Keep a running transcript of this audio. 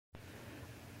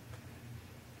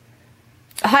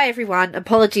Hi everyone,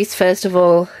 apologies first of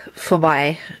all for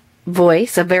my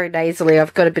voice. I'm very nasally,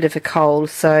 I've got a bit of a cold,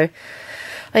 so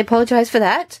I apologise for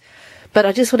that. But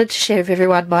I just wanted to share with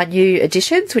everyone my new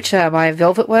additions, which are my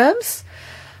velvet worms.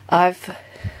 I've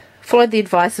followed the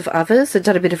advice of others and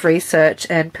done a bit of research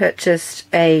and purchased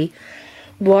a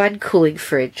wine cooling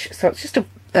fridge. So it's just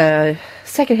a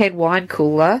second-hand wine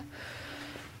cooler.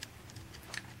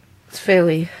 It's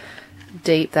fairly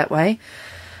deep that way.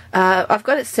 I've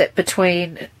got it set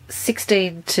between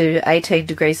 16 to 18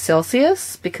 degrees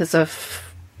Celsius because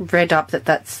I've read up that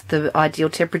that's the ideal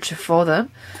temperature for them.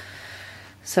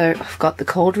 So I've got the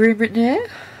cold room written there.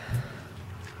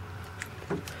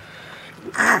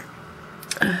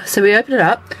 So we open it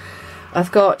up.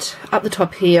 I've got, up the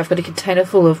top here, I've got a container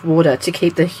full of water to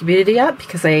keep the humidity up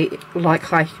because they like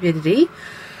high humidity.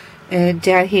 And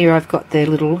down here I've got their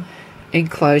little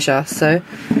enclosure. So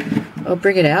I'll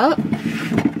bring it out.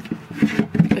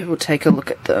 We'll take a look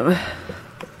at them.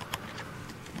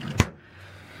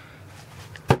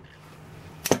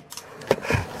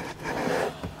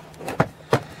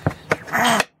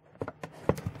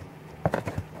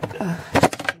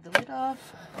 Take the lid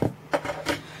off.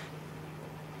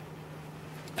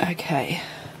 Okay.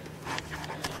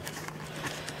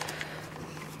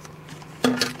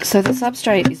 So the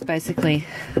substrate is basically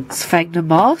sphagnum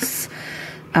moss,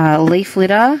 leaf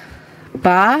litter,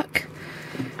 bark,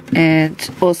 and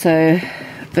also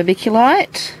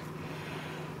vermiculite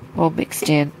all mixed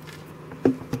in.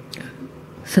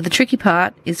 So the tricky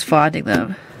part is finding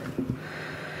them.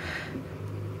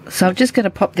 So I'm just going to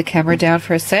pop the camera down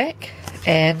for a sec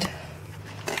and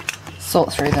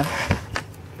sort through them.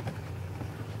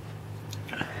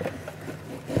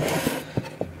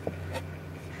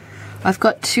 I've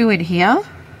got two in here.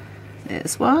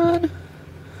 There's one.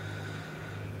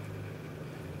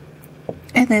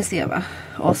 And there's the other.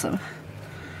 Awesome.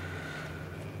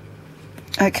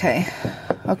 Okay,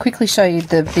 I'll quickly show you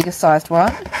the bigger sized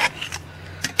one,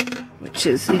 which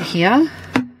is in here.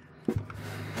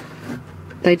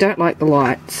 They don't like the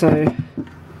light, so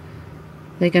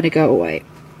they're going to go away.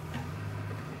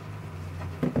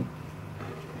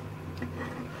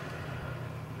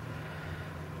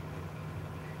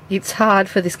 It's hard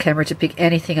for this camera to pick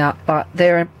anything up, but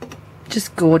they're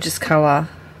just gorgeous colour.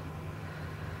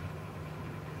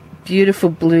 Beautiful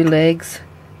blue legs.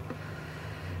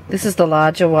 This is the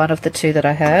larger one of the two that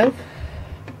I have.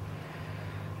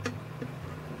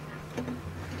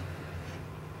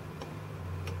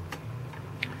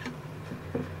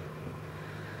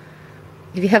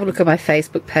 If you have a look at my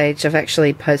Facebook page, I've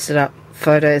actually posted up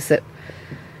photos that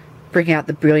bring out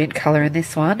the brilliant colour in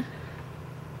this one.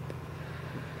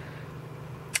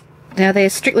 Now they're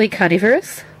strictly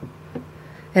carnivorous.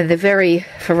 And they're very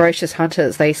ferocious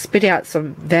hunters. They spit out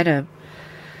some venom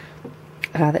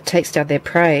that takes down their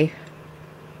prey.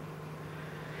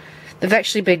 They've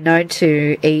actually been known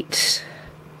to eat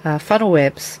funnel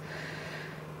webs,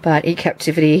 but in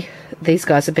captivity these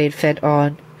guys have been fed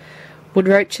on wood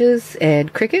roaches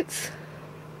and crickets.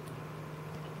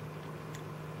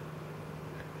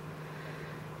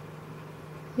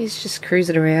 He's just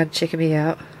cruising around checking me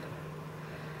out.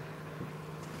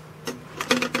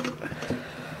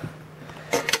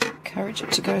 Encourage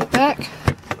it to go back.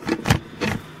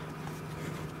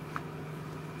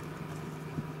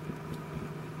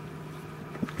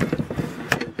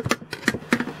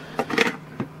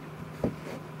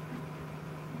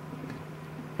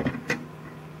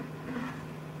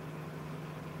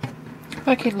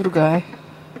 Back in, little guy.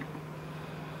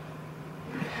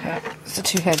 It's a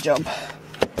two-hand job.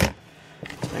 I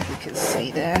don't know if you can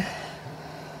see there.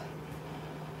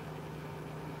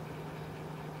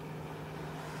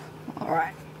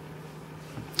 Alright.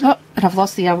 Oh, and I've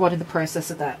lost the other one in the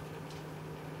process of that.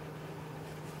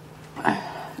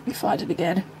 Let me find it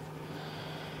again.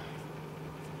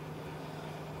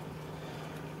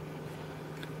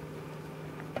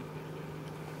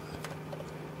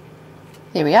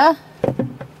 There we are.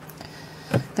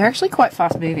 They're actually quite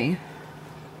fast moving.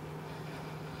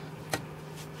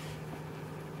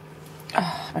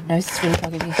 Oh, my nose is really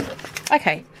bugging me.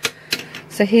 Okay,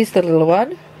 so here's the little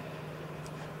one.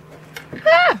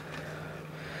 Ah!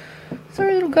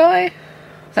 Sorry, little guy.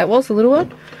 That was the little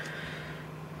one.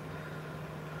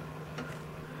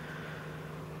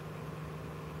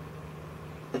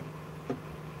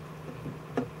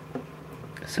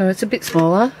 So it's a bit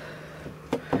smaller.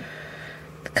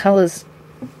 The colours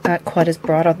aren't quite as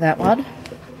bright on that one.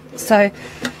 So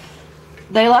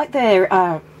they like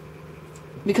their,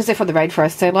 because they're from the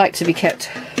rainforest, they like to be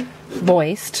kept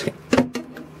moist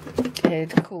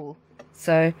and cool.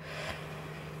 So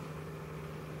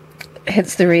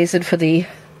hence the reason for the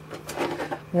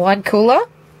wine cooler.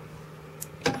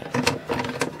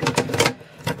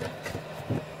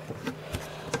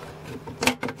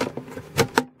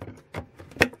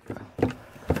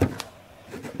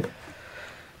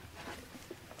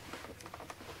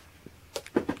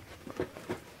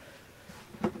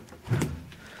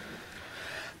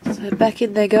 So back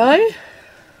in they go.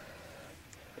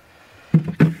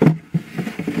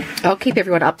 I'll keep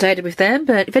everyone updated with them,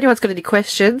 but if anyone's got any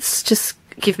questions, just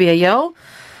give me a yell.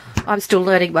 I'm still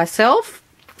learning myself,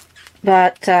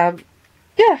 but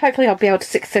yeah, hopefully I'll be able to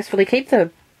successfully keep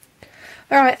them.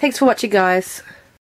 Alright, thanks for watching, guys.